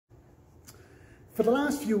For the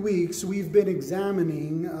last few weeks, we've been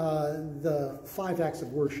examining the 5 acts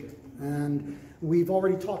of worship. And we've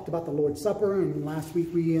already talked about the Lord's Supper, and last week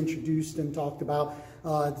we introduced and talked about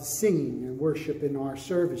singing and worship in our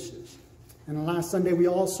services. And last Sunday we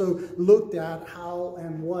also looked at how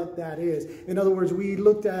and what that is. In other words, we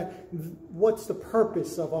looked at what's the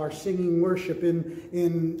purpose of our singing worship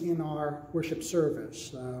in our worship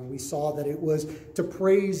service. We saw that it was to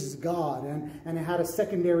praise God, and it had a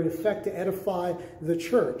secondary effect to edify the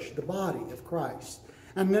church, the body of Christ.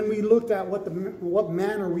 And then we looked at what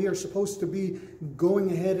manner we are supposed to be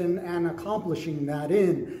going ahead and accomplishing that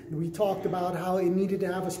in. We talked about how it needed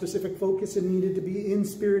to have a specific focus, it needed to be in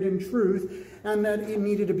spirit and truth, and that it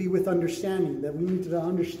needed to be with understanding, that we needed to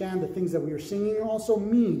understand the things that we are singing and also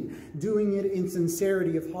mean, doing it in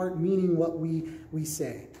sincerity of heart, meaning what we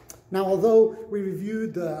say. Now, although we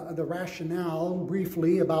reviewed the rationale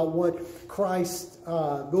briefly about what Christ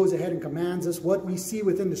goes ahead and commands us, what we see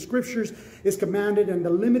within the Scriptures is commanded, and the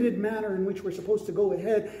limited manner in which we're supposed to go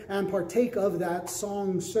ahead and partake of that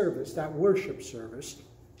song service, that worship service,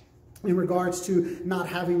 in regards to not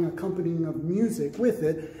having accompanying of music with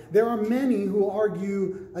it, there are many who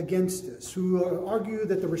argue against this, who argue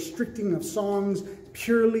that the restricting of songs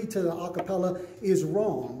purely to the a cappella is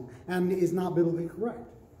wrong and is not biblically correct.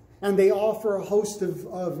 And they offer a host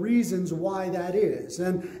of reasons why that is.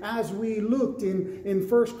 And as we looked in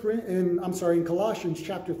Colossians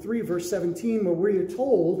chapter 3, verse 17, where we are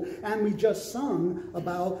told, and we just sung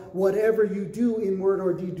about whatever you do in word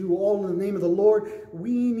or deed, do all in the name of the Lord,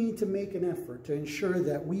 we need to make an effort to ensure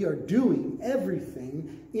that we are doing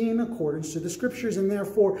everything in accordance to the Scriptures. And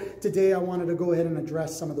therefore, today I wanted to go ahead and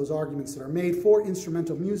address some of those arguments that are made for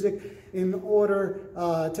instrumental music in order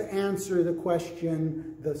to answer the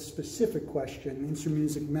question, the specific question,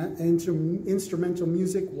 instrumental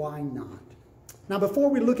music, why not? Now, before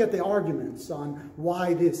we look at the arguments on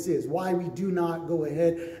why this is, why we do not go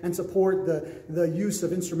ahead and support the use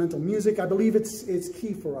of instrumental music, I believe it's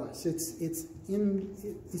key for us. It's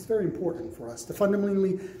very important for us to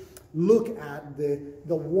fundamentally look at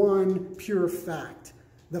the one pure fact,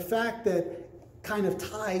 the fact that kind of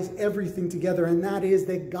ties everything together, and that is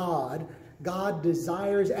that God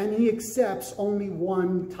desires and He accepts only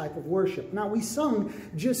one type of worship. Now, we sung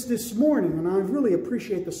just this morning, and I really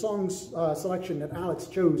appreciate the songs selection that Alex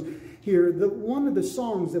chose here. One of the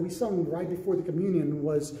songs that we sung right before the communion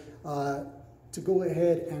was to go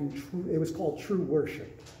ahead and, it was called True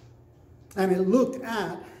Worship. And it looked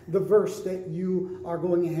at the verse that you are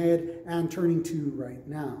going ahead and turning to right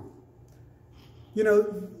now. You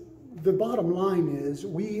know, the bottom line is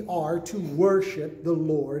we are to worship the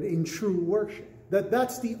Lord in true worship.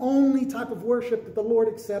 That's the only type of worship that the Lord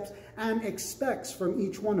accepts and expects from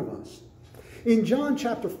each one of us. In John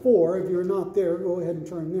chapter 4, if you're not there, go ahead and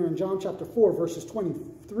turn there. In John chapter 4, verses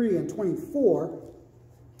 23 and 24,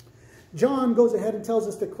 John goes ahead and tells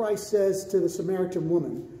us that Christ says to the Samaritan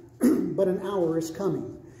woman, "But an hour is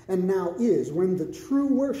coming, and now is, when the true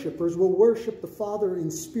worshipers will worship the Father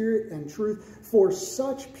in spirit and truth. For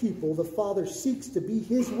such people the Father seeks to be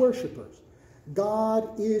His worshipers.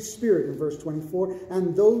 God is spirit," in verse 24,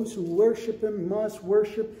 "and those who worship Him must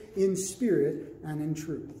worship in spirit and in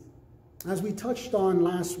truth." As we touched on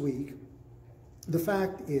last week, the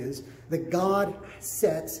fact is that God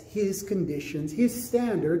sets His conditions, His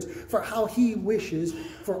standards for how He wishes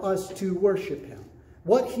for us to worship Him,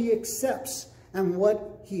 what He accepts and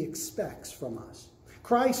what He expects from us.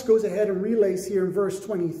 Christ goes ahead and relays here in verse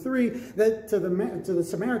 23 that to the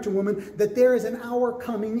Samaritan woman that there is an hour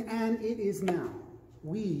coming, and it is now.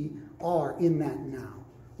 We are in that now.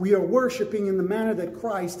 We are worshiping in the manner that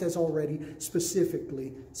Christ has already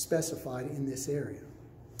specifically specified in this area.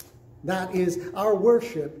 That is, our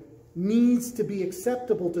worship needs to be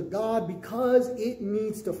acceptable to God because it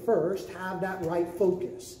needs to first have that right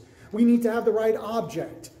focus. We need to have the right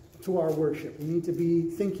object to our worship. We need to be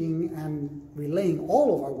thinking and relaying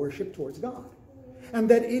all of our worship towards God. And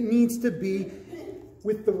that it needs to be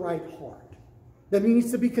with the right heart. That it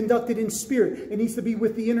needs to be conducted in spirit. It needs to be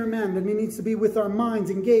with the inner man. And it needs to be with our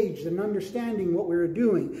minds engaged and understanding what we're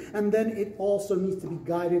doing. And then it also needs to be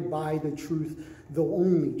guided by the truth, the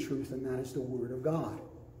only truth, and that is the Word of God.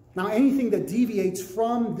 Now, anything that deviates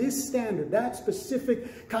from this standard, that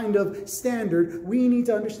specific kind of standard, we need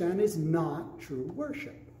to understand is not true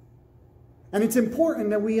worship. And it's important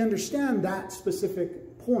that we understand that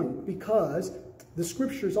specific point because the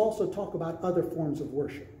Scriptures also talk about other forms of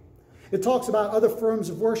worship. It talks about other forms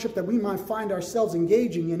of worship that we might find ourselves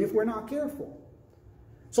engaging in if we're not careful.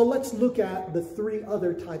 So let's look at the 3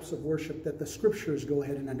 other types of worship that the Scriptures go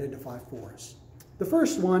ahead and identify for us. The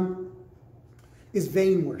first one is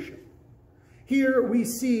vain worship. Here we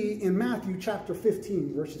see in Matthew chapter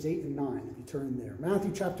 15, verses 8 and 9, if you turn there.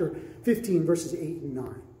 Matthew chapter 15, verses 8 and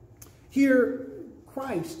 9. Here,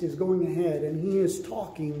 Christ is going ahead and he is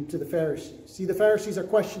talking to the Pharisees. See, the Pharisees are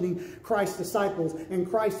questioning Christ's disciples and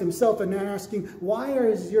Christ himself, and they're asking, why are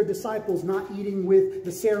your disciples not eating with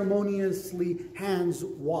the ceremoniously hands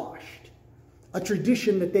washed? A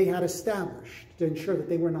tradition that they had established to ensure that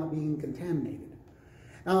they were not being contaminated.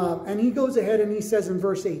 And he goes ahead and he says in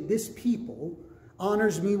verse 8, this people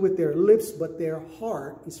honors me with their lips, but their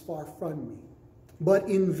heart is far from me. But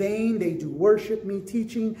in vain they do worship me,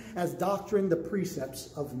 teaching as doctrine the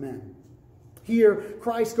precepts of men. Here,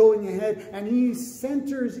 Christ going ahead and he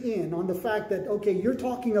centers in on the fact that, okay, you're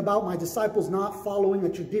talking about my disciples not following a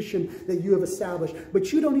tradition that you have established,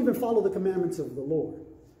 but you don't even follow the commandments of the Lord.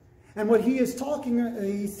 And what he is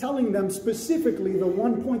he's telling them specifically, the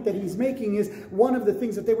one point that he's making is one of the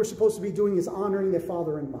things that they were supposed to be doing is honoring their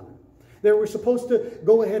father and mother. They were supposed to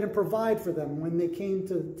go ahead and provide for them when they came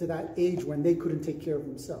to that age when they couldn't take care of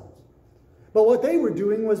themselves. But what they were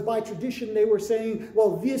doing was, by tradition, they were saying,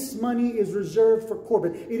 well, this money is reserved for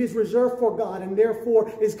Corbin. It is reserved for God and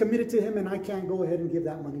therefore is committed to him, and I can't go ahead and give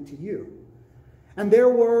that money to you. And they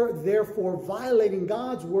were therefore violating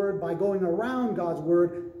God's word by going around God's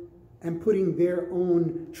word and putting their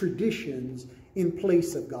own traditions in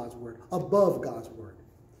place of God's word, above God's word.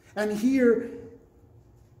 And here,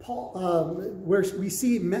 where we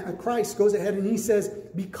see Christ goes ahead and he says,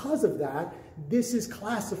 because of that, this is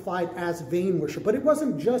classified as vain worship. But it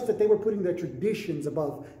wasn't just that they were putting their traditions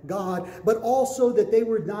above God, but also that they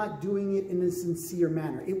were not doing it in a sincere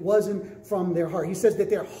manner. It wasn't from their heart. He says that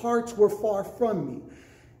their hearts were far from me.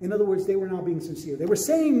 In other words, they were not being sincere. They were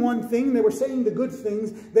saying one thing. They were saying the good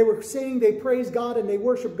things. They were saying they praise God and they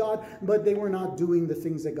worship God, but they were not doing the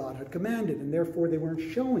things that God had commanded, and therefore they weren't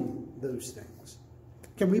showing those things.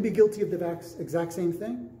 Can we be guilty of the exact same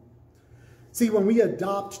thing? See, when we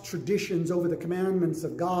adopt traditions over the commandments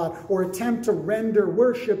of God or attempt to render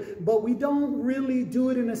worship, but we don't really do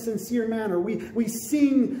it in a sincere manner. We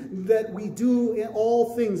sing that we do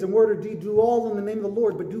all things in word or deed, do all in the name of the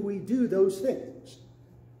Lord, but do we do those things?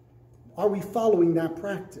 Are we following that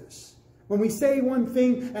practice? When we say one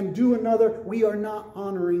thing and do another, we are not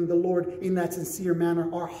honoring the Lord in that sincere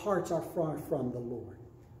manner. Our hearts are far from the Lord.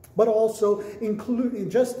 But also,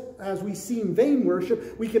 just as we see in vain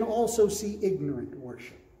worship, we can also see ignorant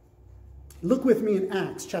worship. Look with me in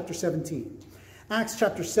Acts chapter 17. Acts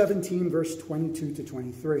chapter 17, verse 22 to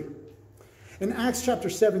 23. In Acts chapter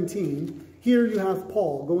 17, here you have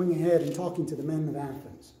Paul going ahead and talking to the men of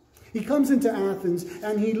Athens. He comes into Athens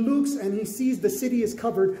and he looks and he sees the city is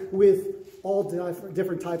covered with all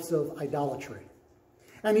different types of idolatry.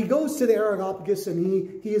 And he goes to the Areopagus and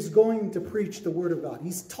he is going to preach the word of God.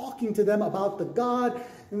 He's talking to them about the God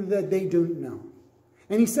that they don't know.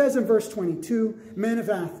 And he says in verse 22, men of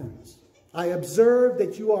Athens, I observe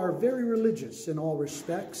that you are very religious in all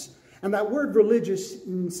respects. And that word religious,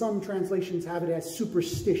 in some translations have it as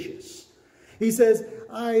superstitious. He says,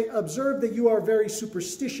 I observe that you are very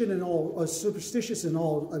superstitious in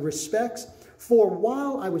all respects. For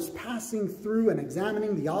while I was passing through and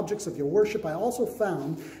examining the objects of your worship, I also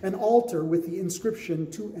found an altar with the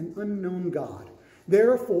inscription, to an unknown God.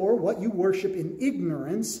 Therefore, what you worship in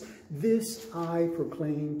ignorance, this I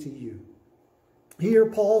proclaim to you. Here,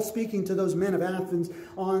 Paul, speaking to those men of Athens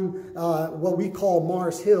on what we call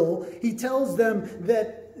Mars Hill, he tells them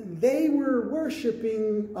that they were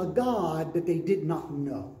worshiping a God that they did not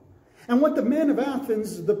know. And what the men of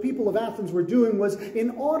Athens, the people of Athens, were doing was, in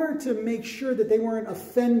order to make sure that they weren't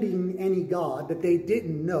offending any God that they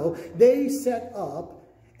didn't know, they set up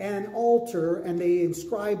an altar and they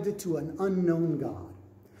inscribed it to an unknown God,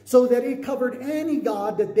 so that it covered any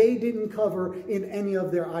God that they didn't cover in any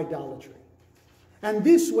of their idolatry. And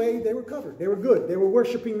this way they were covered. They were good. They were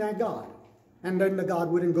worshiping that God. And then the God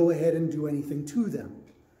wouldn't go ahead and do anything to them.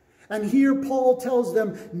 And here Paul tells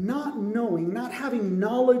them, not knowing, not having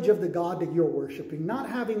knowledge of the God that you're worshiping, not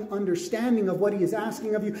having understanding of what he is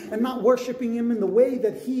asking of you, and not worshiping him in the way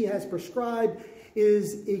that he has prescribed,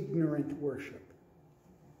 is ignorant worship.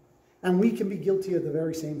 And we can be guilty of the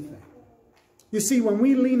very same thing. You see, when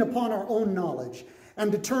we lean upon our own knowledge and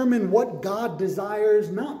determine what God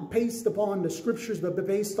desires, not based upon the scriptures, but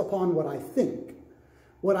based upon what I think,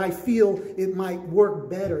 what I feel it might work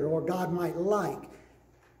better or God might like,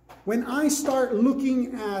 when I start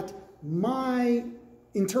looking at my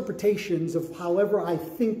interpretations of however I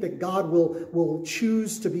think that God will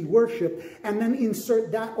choose to be worshipped, and then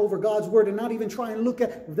insert that over God's word and not even try and look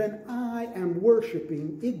at, then I am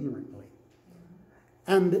worshiping ignorantly.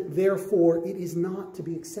 And therefore, it is not to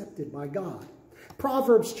be accepted by God.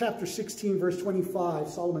 Proverbs chapter 16, verse 25,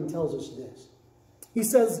 Solomon tells us this. He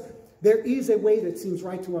says, there is a way that seems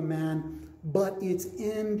right to a man, but its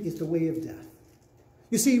end is the way of death.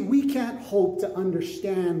 You see, we can't hope to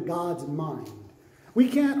understand God's mind. We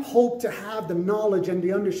can't hope to have the knowledge and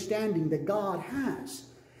the understanding that God has.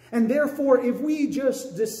 And therefore, if we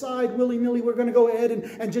just decide willy-nilly we're going to go ahead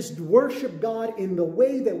and just worship God in the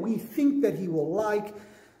way that we think that he will like,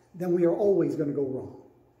 then we are always going to go wrong.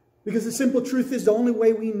 Because the simple truth is the only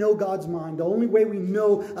way we know God's mind, the only way we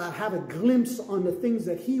know, have a glimpse on the things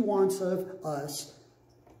that he wants of us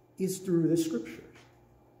is through the scriptures.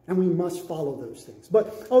 And we must follow those things.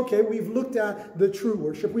 But, okay, we've looked at the true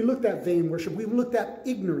worship. We looked at vain worship. We've looked at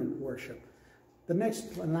ignorant worship. The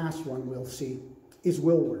next and last one we'll see is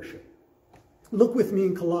will worship. Look with me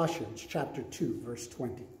in Colossians chapter 2, verse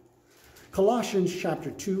 20. Colossians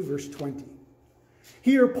chapter 2, verse 20.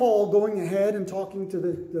 Here, Paul going ahead and talking to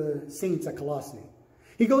the saints at Colossae.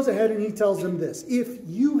 He goes ahead and he tells them this. If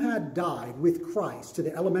you had died with Christ to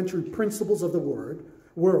the elementary principles of the world,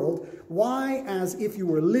 why, as if you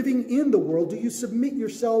were living in the world, do you submit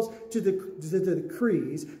yourselves to the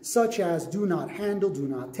decrees such as do not handle, do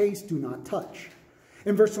not taste, do not touch?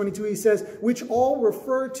 In verse 22, he says, which all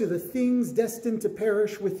refer to the things destined to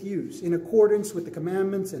perish with use, in accordance with the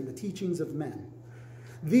commandments and the teachings of men.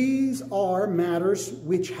 These are matters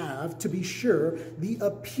which have, to be sure, the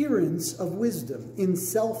appearance of wisdom in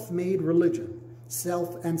self-made religion,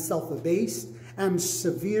 self-abased, and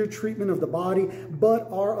severe treatment of the body, but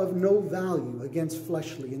are of no value against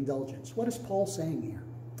fleshly indulgence. What is Paul saying here?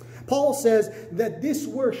 Paul says that this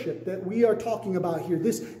worship that we are talking about here,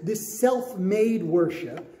 this self-made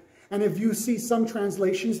worship, and if you see some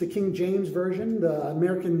translations, the King James Version, the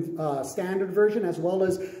American Standard Version, as well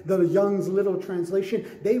as the Young's Little Translation,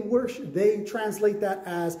 they translate that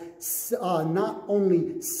as not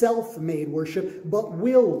only self-made worship, but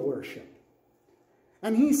will worship.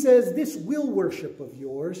 And he says this will worship of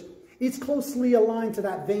yours, it's closely aligned to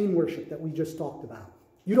that vain worship that we just talked about.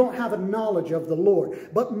 You don't have a knowledge of the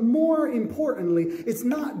Lord. But more importantly, it's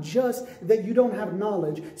not just that you don't have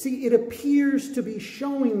knowledge. See, it appears to be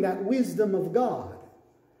showing that wisdom of God.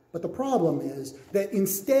 But the problem is that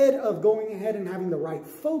instead of going ahead and having the right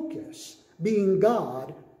focus, being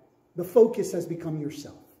God, the focus has become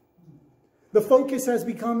yourself. The focus has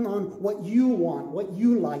become on what you want, what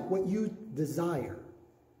you like, what you desire.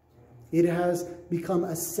 It has become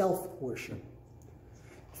a self-worship.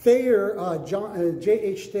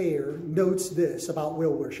 J.H. Thayer notes this about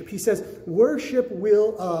will worship. He says,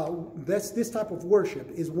 this type of worship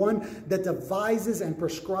is one that devises and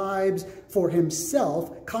prescribes for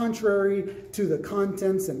himself, contrary to the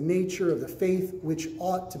contents and nature of the faith which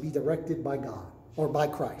ought to be directed by God or by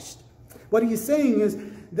Christ. What he's saying is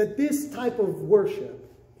that this type of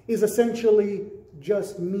worship is essentially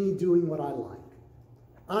just me doing what I like.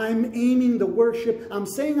 I'm aiming the worship. I'm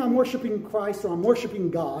saying I'm worshiping Christ or I'm worshiping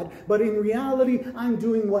God, but in reality, I'm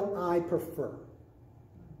doing what I prefer.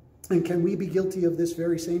 And can we be guilty of this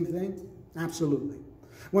very same thing? Absolutely.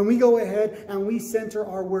 When we go ahead and we center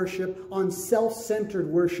our worship on self-centered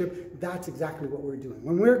worship, that's exactly what we're doing.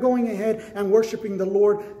 When we're going ahead and worshiping the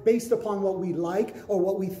Lord based upon what we like or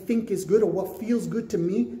what we think is good or what feels good to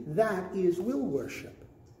me, that is will worship.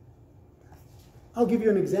 I'll give you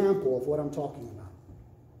an example of what I'm talking about.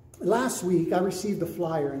 Last week, I received a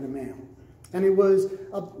flyer in the mail, and it was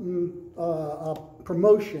a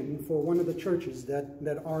promotion for one of the churches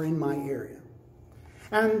that are in my area.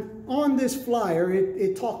 And on this flyer,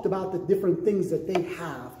 it talked about the different things that they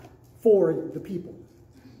have for the people.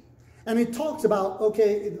 And it talks about,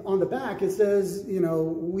 okay, on the back, it says, you know,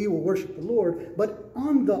 we will worship the Lord. But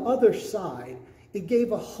on the other side, it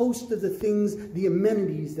gave a host of the things, the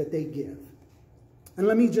amenities that they give. And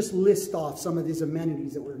let me just list off some of these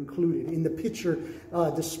amenities that were included in the picture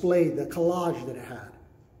display, the collage that it had.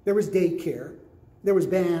 There was daycare. There was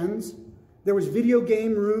bands. There was video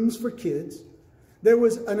game rooms for kids. There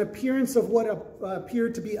was an appearance of what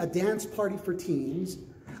appeared to be a dance party for teens.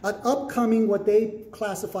 An upcoming, what they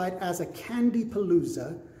classified as a candy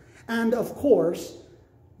palooza. And of course,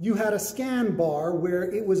 you had a scan bar where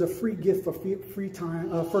it was a free gift for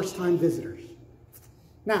first-time visitors.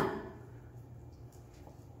 Now,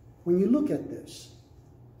 when you look at this,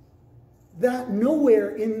 that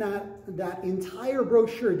nowhere in that entire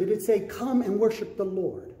brochure did it say, come and worship the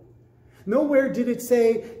Lord. Nowhere did it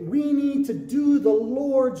say, we need to do the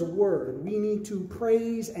Lord's word. We need to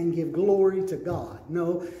praise and give glory to God.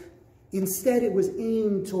 No, instead it was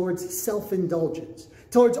aimed towards self-indulgence,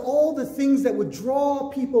 towards all the things that would draw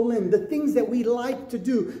people in, the things that we like to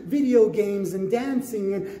do, video games and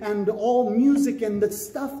dancing and all music and the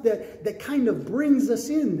stuff that kind of brings us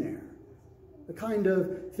in there. The kind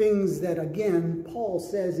of things that, again, Paul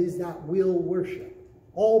says is that will worship,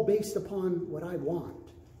 all based upon what I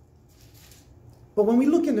want. But when we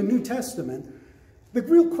look in the New Testament, the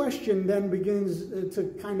real question then begins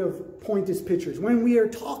to kind of point its pictures. When we are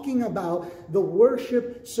talking about the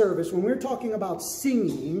worship service, when we're talking about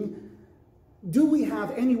singing, do we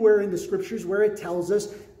have anywhere in the scriptures where it tells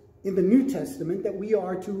us in the New Testament that we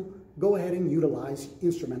are to go ahead and utilize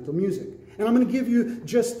instrumental music? And I'm going to give you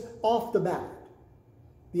just off the bat,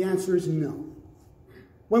 the answer is no.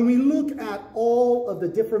 When we look at all of the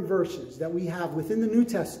different verses that we have within the New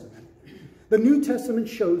Testament, the New Testament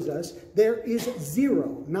shows us there is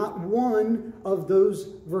zero, not one of those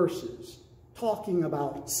verses talking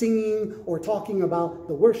about singing or talking about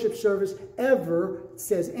the worship service ever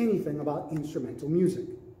says anything about instrumental music.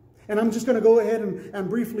 And I'm just going to go ahead and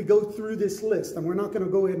briefly go through this list. And we're not going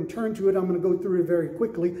to go ahead and turn to it. I'm going to go through it very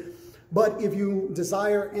quickly. But if you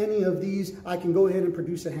desire any of these, I can go ahead and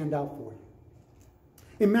produce a handout for you.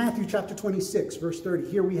 In Matthew chapter 26, verse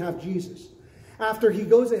 30, here we have Jesus. After he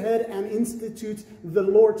goes ahead and institutes the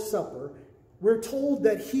Lord's Supper, we're told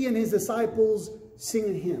that he and his disciples sing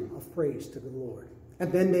a hymn of praise to the Lord.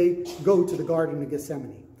 And then they go to the Garden of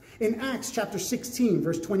Gethsemane. In Acts chapter 16,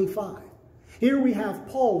 verse 25, here we have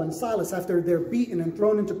Paul and Silas after they're beaten and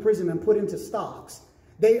thrown into prison and put into stocks.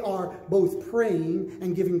 They are both praying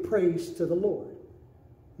and giving praise to the Lord.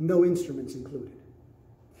 No instruments included.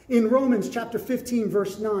 In Romans chapter 15,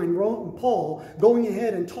 verse 9, Paul going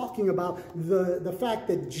ahead and talking about the fact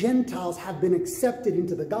that Gentiles have been accepted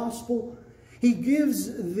into the gospel, he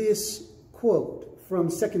gives this quote from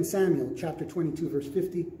 2 Samuel chapter 22, verse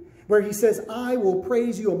 50, where he says, I will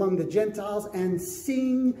praise you among the Gentiles and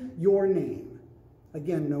sing your name.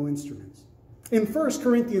 Again, no instruments. In 1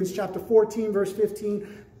 Corinthians chapter 14, verse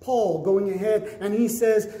 15, Paul going ahead and he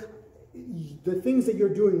says, the things that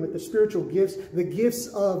you're doing with the spiritual gifts, the gifts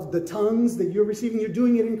of the tongues that you're receiving, you're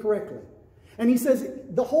doing it incorrectly. And he says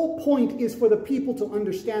the whole point is for the people to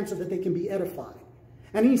understand so that they can be edified.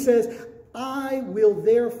 And he says, I will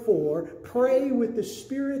therefore pray with the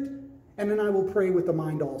Spirit, and then I will pray with the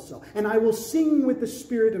mind also. And I will sing with the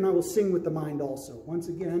Spirit, and I will sing with the mind also. Once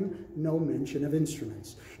again, no mention of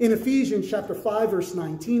instruments. In Ephesians chapter 5, verse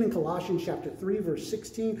 19, and Colossians chapter 3, verse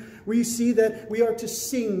 16, we see that we are to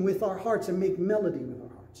sing with our hearts and make melody with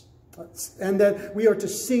our hearts. And that we are to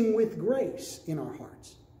sing with grace in our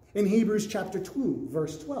hearts. In Hebrews chapter 2,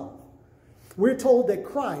 verse 12, we're told that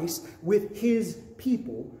Christ, with his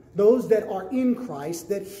people, those that are in Christ,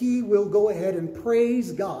 that he will go ahead and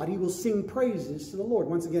praise God. He will sing praises to the Lord.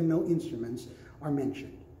 Once again, no instruments are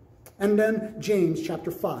mentioned. And then James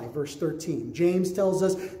chapter 5, verse 13. James tells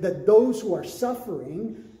us that those who are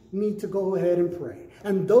suffering need to go ahead and pray.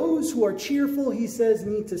 And those who are cheerful, he says,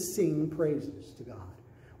 need to sing praises to God.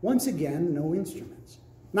 Once again, no instruments.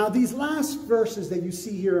 Now, these last verses that you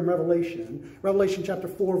see here in Revelation chapter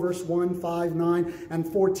 4, verse 1, 5, 9, and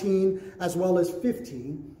 14, as well as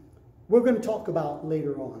 15, we're going to talk about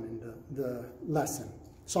later on in the lesson.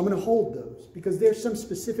 So I'm going to hold those because there's some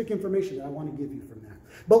specific information that I want to give you from that.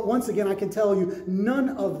 But once again, I can tell you none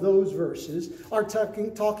of those verses are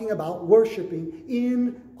talking about worshiping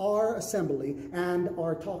in our assembly and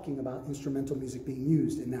are talking about instrumental music being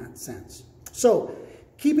used in that sense. So,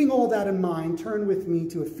 keeping all that in mind, turn with me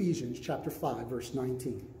to Ephesians chapter 5, verse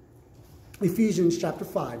 19. Ephesians chapter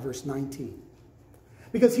 5, verse 19.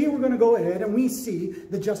 Because here we're going to go ahead and we see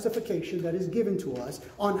the justification that is given to us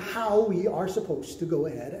on how we are supposed to go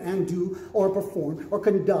ahead and do or perform or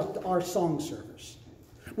conduct our song service.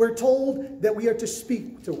 We're told that we are to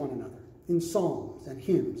speak to one another in songs and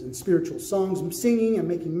hymns and spiritual songs, singing and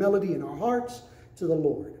making melody in our hearts to the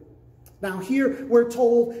Lord. Now here we're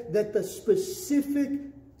told that the specific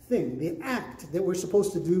thing, the act that we're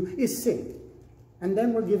supposed to do is sing. And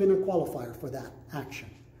then we're given a qualifier for that action.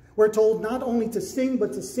 We're told not only to sing,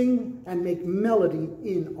 but to sing and make melody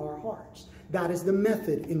in our hearts. That is the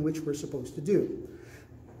method in which we're supposed to do.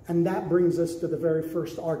 And that brings us to the very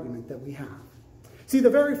first argument that we have. See, the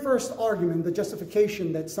very first argument, the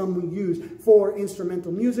justification that some will use for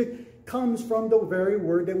instrumental music, comes from the very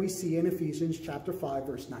word that we see in Ephesians chapter 5,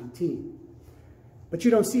 verse 19. But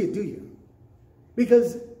you don't see it, do you?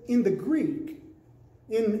 Because in the Greek,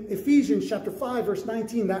 in Ephesians chapter 5, verse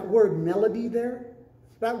 19, that word melody there,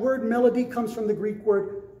 that word melody comes from the Greek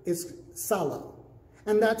word is psallo.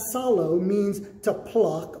 And that psallo means to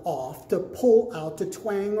pluck off, to pull out, to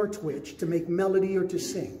twang or twitch, to make melody or to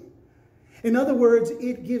sing. In other words,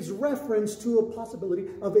 it gives reference to a possibility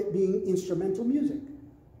of it being instrumental music.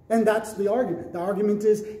 And that's the argument. The argument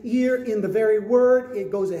is here in the very word,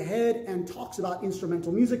 it goes ahead and talks about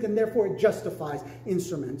instrumental music, and therefore it justifies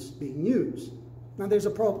instruments being used. Now there's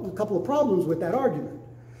a couple of problems with that argument.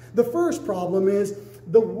 The first problem is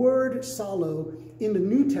the word solo in the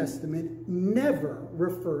New Testament never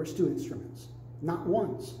refers to instruments. Not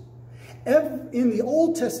once. In the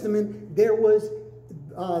Old Testament, there was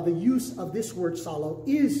the use of this word solo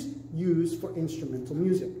is used for instrumental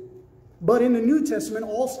music. But in the New Testament,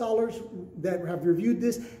 all scholars that have reviewed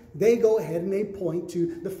this, they go ahead and they point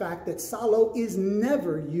to the fact that solo is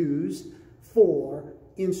never used for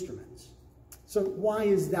instruments. So why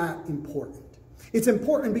is that important? It's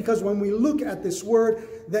important because when we look at this word,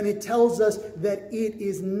 then it tells us that it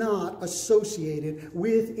is not associated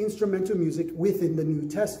with instrumental music within the New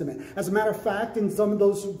Testament. As a matter of fact, in some of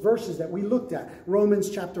those verses that we looked at, Romans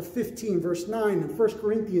chapter 15, verse 9, and 1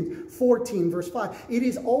 Corinthians 14, verse 5, it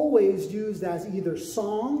is always used as either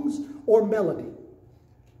songs or melody.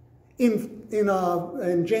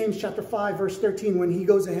 In James chapter 5, verse 13, when he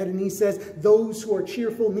goes ahead and he says, those who are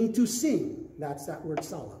cheerful need to sing. That's that word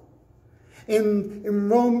solo. In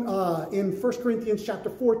 1 Corinthians chapter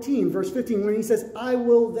 14, verse 15, when he says, I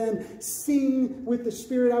will then sing with the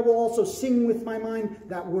Spirit, I will also sing with my mind,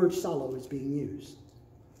 that word solo is being used.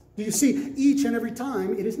 Do you see, each and every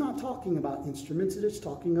time, it is not talking about instruments, it is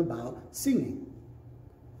talking about singing.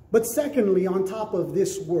 But secondly, on top of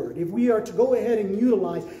this word, if we are to go ahead and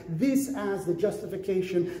utilize this as the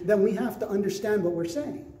justification, then we have to understand what we're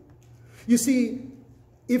saying. You see,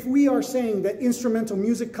 if we are saying that instrumental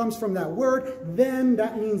music comes from that word, then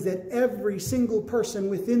that means that every single person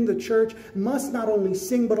within the church must not only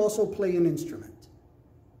sing, but also play an instrument.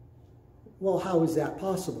 Well, how is that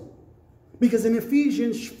possible? Because in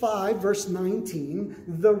Ephesians 5, verse 19,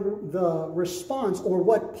 the response, or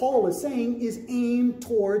what Paul is saying, is aimed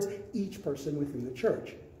towards each person within the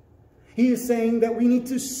church. He is saying that we need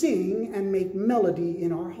to sing and make melody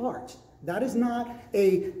in our hearts. That is not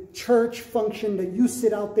a church function that you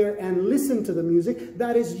sit out there and listen to the music.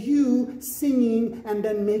 That is you singing and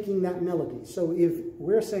then making that melody. So if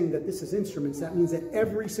we're saying that this is instruments, that means that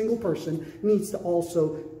every single person needs to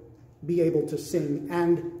also be able to sing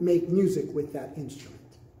and make music with that instrument,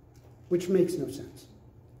 which makes no sense.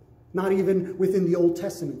 Not even within the Old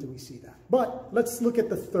Testament do we see that. But let's look at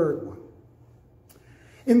the third one.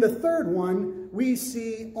 In the third one, we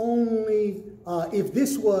see only, if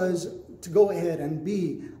this was to go ahead and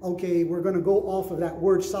be, okay, we're going to go off of that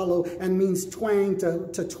word solo and means twang,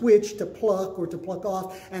 to twitch, to pluck, or to pluck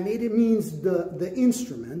off, and it means the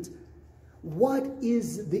instrument. What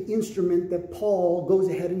is the instrument that Paul goes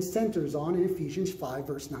ahead and centers on in Ephesians 5,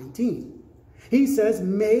 verse 19? He says,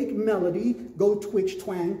 make melody, go twitch,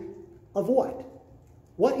 twang, of what?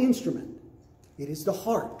 What instrument? It is the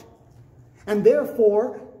heart. And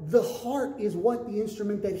therefore, the heart is what the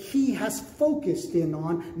instrument that he has focused in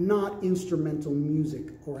on, not instrumental music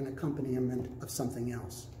or an accompaniment of something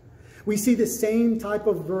else. We see the same type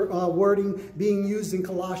of wording being used in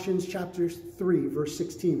Colossians chapter 3, verse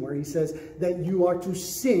 16, where he says that you are to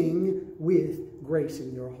sing with grace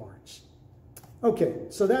in your hearts. Okay,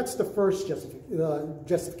 so that's the first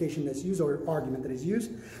justification that's used, or argument that is used.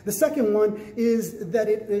 The second one is that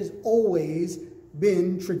it has always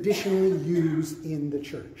been traditionally used in the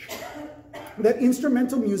church. That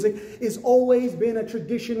instrumental music has always been a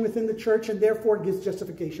tradition within the church, and therefore gives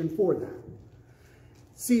justification for that.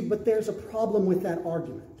 See, but there's a problem with that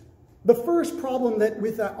argument. The first problem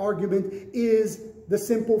with that argument is the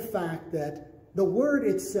simple fact that the word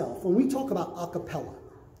itself, when we talk about a cappella,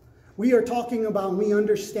 we are talking about, we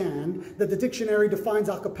understand that the dictionary defines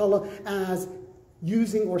a cappella as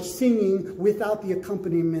using or singing without the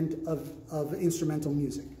accompaniment of instrumental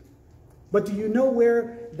music. But do you know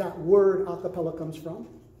where that word a cappella comes from?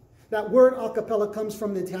 That word a cappella comes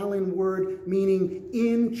from the Italian word meaning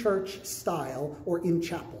in church style or in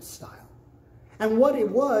chapel style. And what it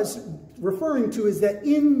was referring to is that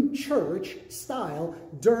in church style,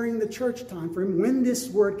 during the church time frame, when this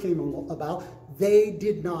word came about, they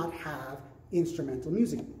did not have instrumental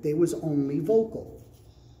music. They was only vocal.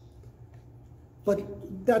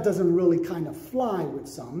 But that doesn't really kind of fly with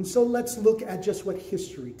some. So let's look at just what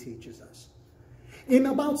history teaches us. In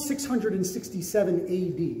about 667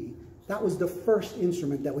 AD, that was the first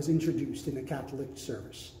instrument that was introduced in a Catholic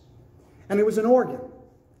service. And it was an organ.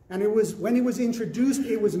 And when it was introduced,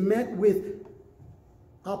 it was met with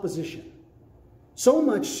opposition. So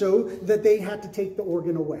much so that they had to take the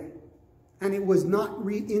organ away. And it was not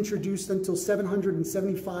reintroduced until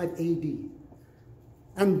 775 AD.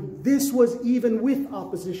 And this was even with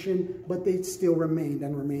opposition, but they still remained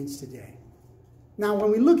and remains today. Now,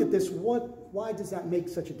 when we look at this, why does that make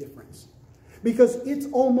such a difference? Because it's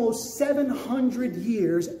almost 700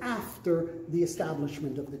 years after the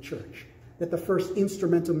establishment of the church that the first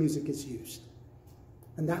instrumental music is used.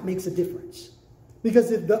 And that makes a difference.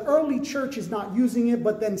 Because if the early church is not using it,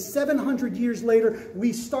 but then 700 years later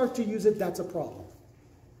we start to use it, that's a problem.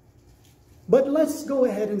 But let's go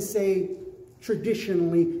ahead and say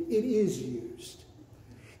traditionally it is used.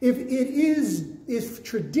 If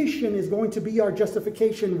tradition is going to be our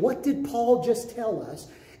justification, what did Paul just tell us?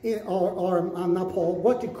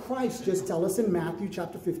 What did Christ just tell us in Matthew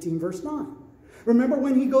chapter 15, verse 9? Remember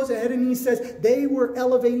when he goes ahead and he says they were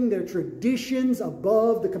elevating their traditions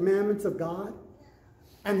above the commandments of God?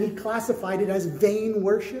 And he classified it as vain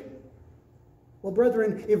worship? Well,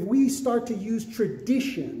 brethren, if we start to use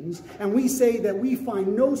traditions and we say that we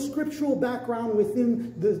find no scriptural background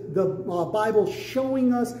within the Bible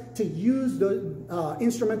showing us to use the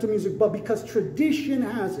instrumental music, but because tradition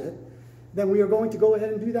has it, then we are going to go ahead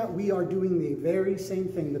and do that. We are doing the very same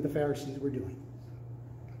thing that the Pharisees were doing.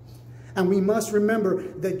 And we must remember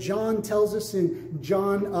that John tells us in 2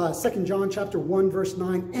 John chapter 1, verse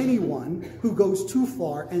 9, anyone who goes too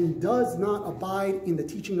far and does not abide in the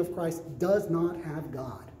teaching of Christ does not have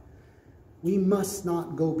God. We must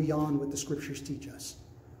not go beyond what the scriptures teach us.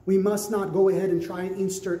 We must not go ahead and try and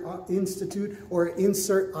insert our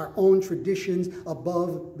own traditions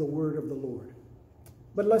above the word of the Lord.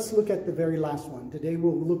 But let's look at the very last one. Today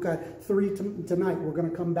we'll look at 3 tonight. We're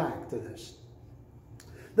going to come back to this.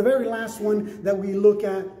 The very last one that we look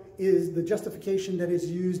at is the justification that is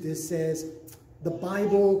used. It says the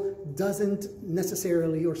Bible doesn't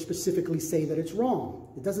necessarily or specifically say that it's wrong.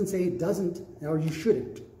 It doesn't say it doesn't or you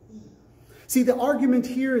shouldn't. See, the argument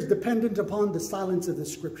here is dependent upon the silence of the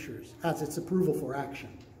scriptures as its approval for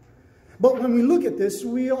action. But when we look at this,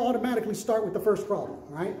 we automatically start with the first problem,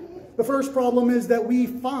 right? The first problem is that we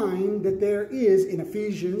find that there is in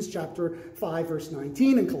Ephesians chapter 5 verse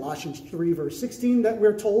 19 and Colossians 3 verse 16 that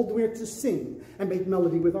we're told we're to sing and make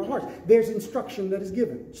melody with our hearts. There's instruction that is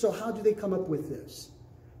given. So how do they come up with this?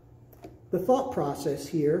 The thought process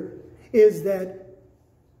here is that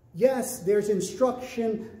yes, there's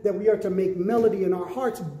instruction that we are to make melody in our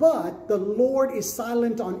hearts, but the Lord is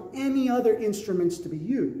silent on any other instruments to be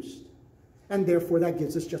used. And therefore, that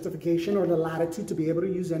gives us justification or the latitude to be able to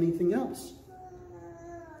use anything else.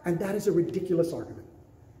 And that is a ridiculous argument.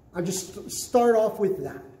 I'll just start off with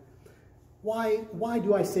that. Why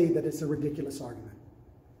do I say that it's a ridiculous argument?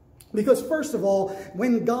 Because first of all,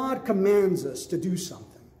 when God commands us to do something,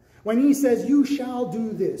 when he says, you shall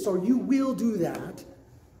do this or you will do that,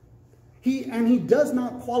 he does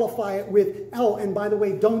not qualify it with, oh, and by the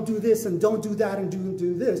way, don't do this and don't do that and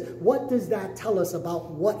do this. What does that tell us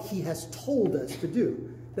about what he has told us to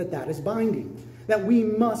do? That is binding. That we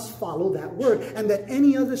must follow that word. And that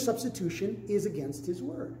any other substitution is against his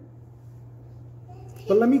word.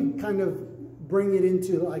 But let me kind of bring it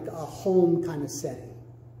into like a home kind of setting.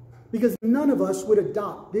 Because none of us would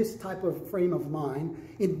adopt this type of frame of mind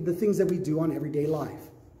in the things that we do on everyday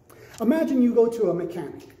life. Imagine you go to a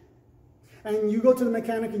mechanic. And you go to the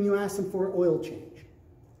mechanic and you ask him for an oil change.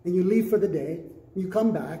 And you leave for the day. You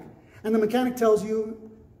come back. And the mechanic tells you,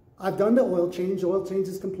 I've done the oil change. The oil change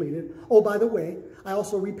is completed. Oh, by the way, I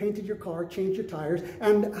also repainted your car, changed your tires,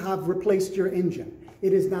 and have replaced your engine.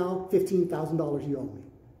 It is now $15,000 you owe me.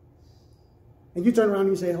 And you turn around and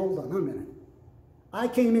you say, hold on a minute. I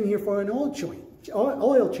came in here for an oil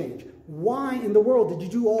change. Why in the world did you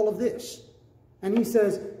do all of this? And he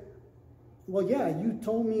says, well, yeah, you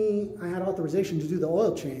told me I had authorization to do the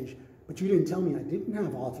oil change, but you didn't tell me I didn't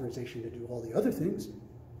have authorization to do all the other things.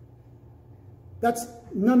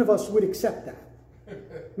 None of us would accept that.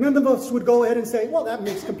 None of us would go ahead and say, well, that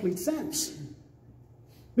makes complete sense.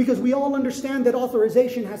 Because we all understand that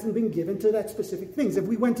authorization hasn't been given to that specific things. If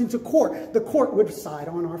we went into court, the court would decide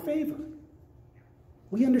on our favor.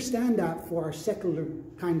 We understand that for our secular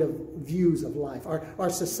kind of views of life, our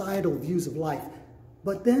societal views of life.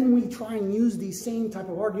 But then we try and use these same type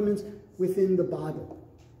of arguments within the Bible.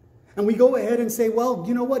 And we go ahead and say, well,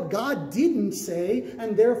 you know what? God didn't say,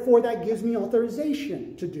 and therefore that gives me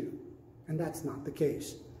authorization to do. And that's not the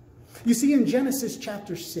case. You see, in Genesis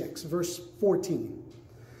chapter 6, verse 14,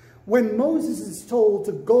 when Moses is told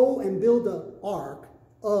to go and build an ark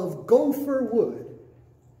of gopher wood,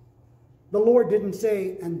 the Lord didn't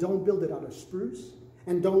say, and don't build it out of spruce,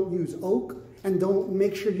 and don't use oak, and don't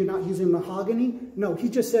make sure you're not using mahogany. No, he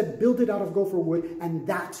just said, build it out of gopher wood, and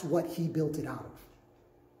that's what he built it out of.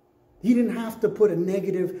 He didn't have to put a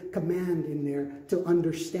negative command in there to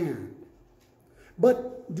understand.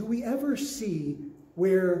 But do we ever see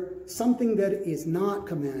where something that is not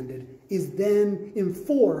commanded is then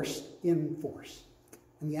enforced in force?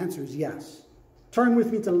 And the answer is yes. Turn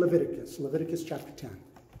with me to Leviticus chapter 10.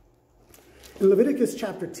 In Leviticus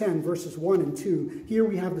chapter 10, verses 1 and 2, here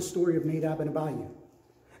we have the story of Nadab and Abihu.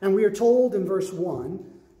 And we are told in verse 1,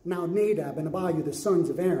 now Nadab and Abihu, the sons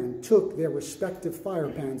of Aaron, took their respective fire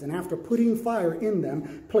pans, and after putting fire in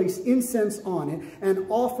them, placed incense on it, and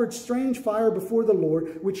offered strange fire before the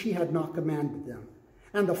Lord, which he had not commanded them.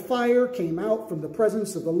 And the fire came out from the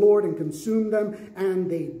presence of the Lord and consumed them, and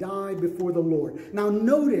they died before the Lord. Now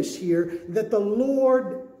notice here that the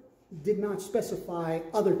Lord did not specify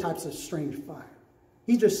other types of strange fire.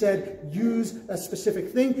 He just said, use a specific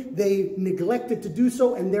thing. They neglected to do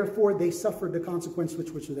so, and therefore they suffered the consequence,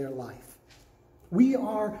 which was their life. We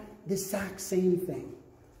are the exact same thing.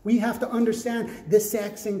 We have to understand this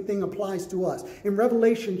exact same thing applies to us. In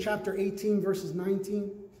Revelation chapter 18, verses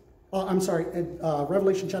 19,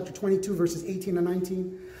 Revelation chapter 22, verses 18 and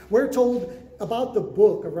 19, we're told about the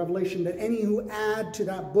book of Revelation that any who add to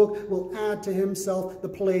that book will add to himself the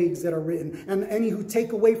plagues that are written. And any who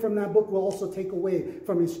take away from that book will also take away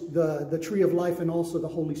from the tree of life and also the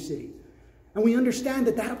holy city. And we understand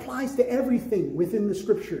that that applies to everything within the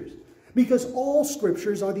scriptures, because all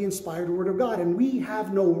scriptures are the inspired word of God, and we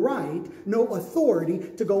have no right, no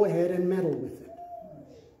authority to go ahead and meddle with it.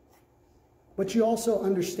 But you also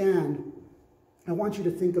understand, I want you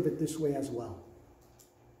to think of it this way as well.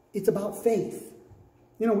 It's about faith.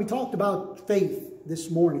 You know, we talked about faith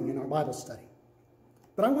this morning in our Bible study.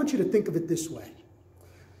 But I want you to think of it this way.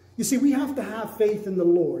 You see, we have to have faith in the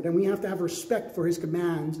Lord, and we have to have respect for his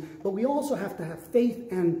commands, but we also have to have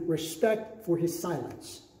faith and respect for his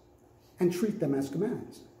silence and treat them as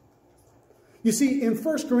commands. You see, in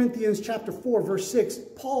 1 Corinthians chapter 4, verse 6,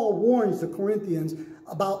 Paul warns the Corinthians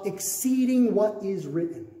about exceeding what is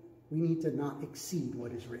written. We need to not exceed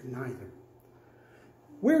what is written either.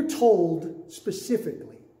 We're told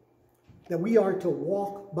specifically that we are to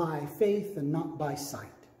walk by faith and not by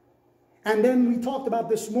sight. And then we talked about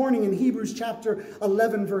this morning in Hebrews chapter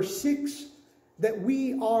 11, verse 6, that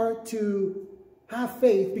we are to have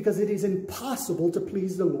faith because it is impossible to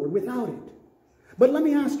please the Lord without it. But let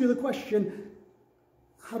me ask you the question,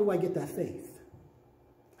 how do I get that faith?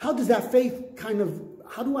 How does that faith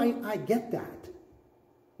how do I get that?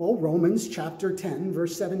 Well, Romans chapter 10,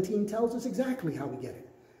 verse 17 tells us exactly how we get it.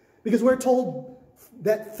 Because we're told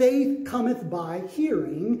that faith cometh by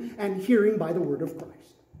hearing, and hearing by the word of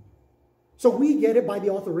Christ. So we get it by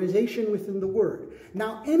the authorization within the word.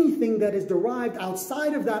 Now, anything that is derived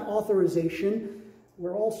outside of that authorization,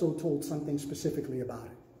 we're also told something specifically about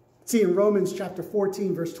it. See, in Romans chapter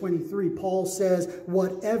 14, verse 23, Paul says,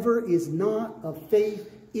 whatever is not of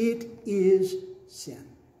faith, it is sin.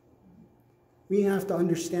 We have to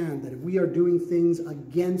understand that if we are doing things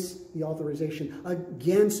against the authorization,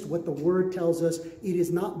 against what the word tells us, it is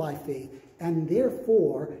not by faith. And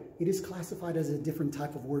therefore, it is classified as a different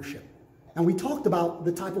type of worship. And we talked about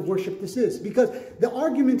the type of worship this is. Because the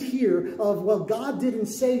argument here of, well, God didn't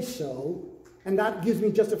say so, and that gives me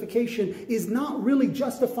justification, is not really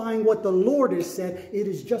justifying what the Lord has said. It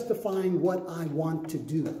is justifying what I want to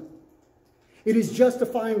do. It is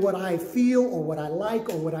justifying what I feel or what I like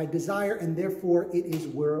or what I desire, and therefore it is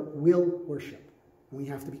will worship. And we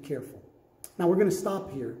have to be careful. Now we're going to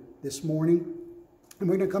stop here this morning, and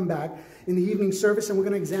we're going to come back in the evening service, and we're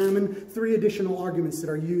going to examine 3 additional arguments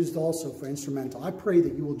that are used also for instrumental. I pray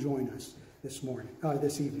that you will join us this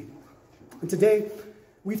evening. And today,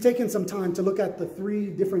 we've taken some time to look at the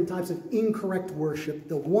 3 different types of incorrect worship,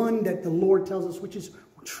 the one that the Lord tells us, which is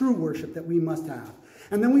true worship that we must have.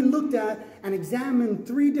 And then we looked at and examined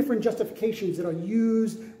 3 different justifications that are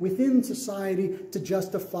used within society to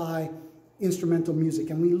justify instrumental music.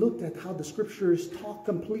 And we looked at how the scriptures talk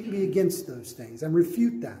completely against those things and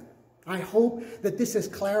refute that. I hope that this has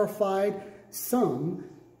clarified some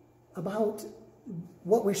about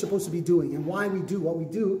what we're supposed to be doing and why we do what we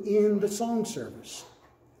do in the song service.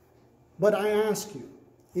 But I ask you,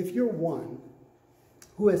 if you're one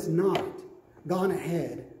who has not gone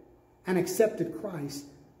ahead and accepted Christ,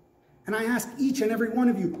 and I ask each and every one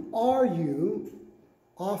of you, are you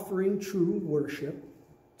offering true worship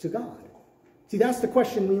to God? See, that's the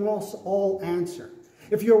question we must all answer.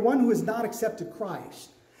 If you're one who has not accepted Christ,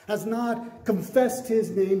 has not confessed his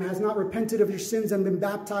name, has not repented of your sins and been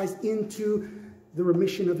baptized into the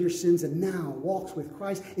remission of your sins and now walks with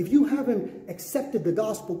Christ, if you haven't accepted the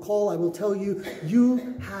gospel call, I will tell you,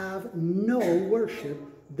 you have no worship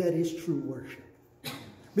that is true worship.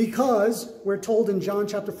 Because we're told in John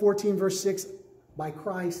chapter 14, verse 6, by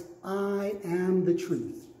Christ, I am the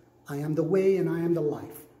truth, I am the way and I am the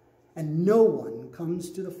life. And no one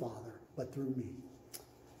comes to the Father but through me.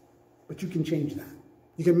 But you can change that.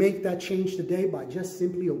 You can make that change today by just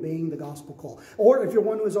simply obeying the gospel call. Or if you're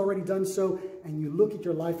one who has already done so and you look at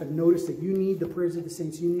your life and notice that you need the prayers of the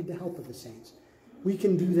saints, you need the help of the saints, we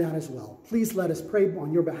can do that as well. Please let us pray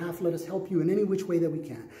on your behalf. Let us help you in any which way that we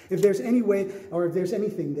can. If there's any way or if there's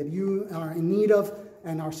anything that you are in need of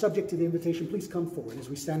and are subject to the invitation, please come forward as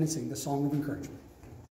we stand and sing the song of encouragement.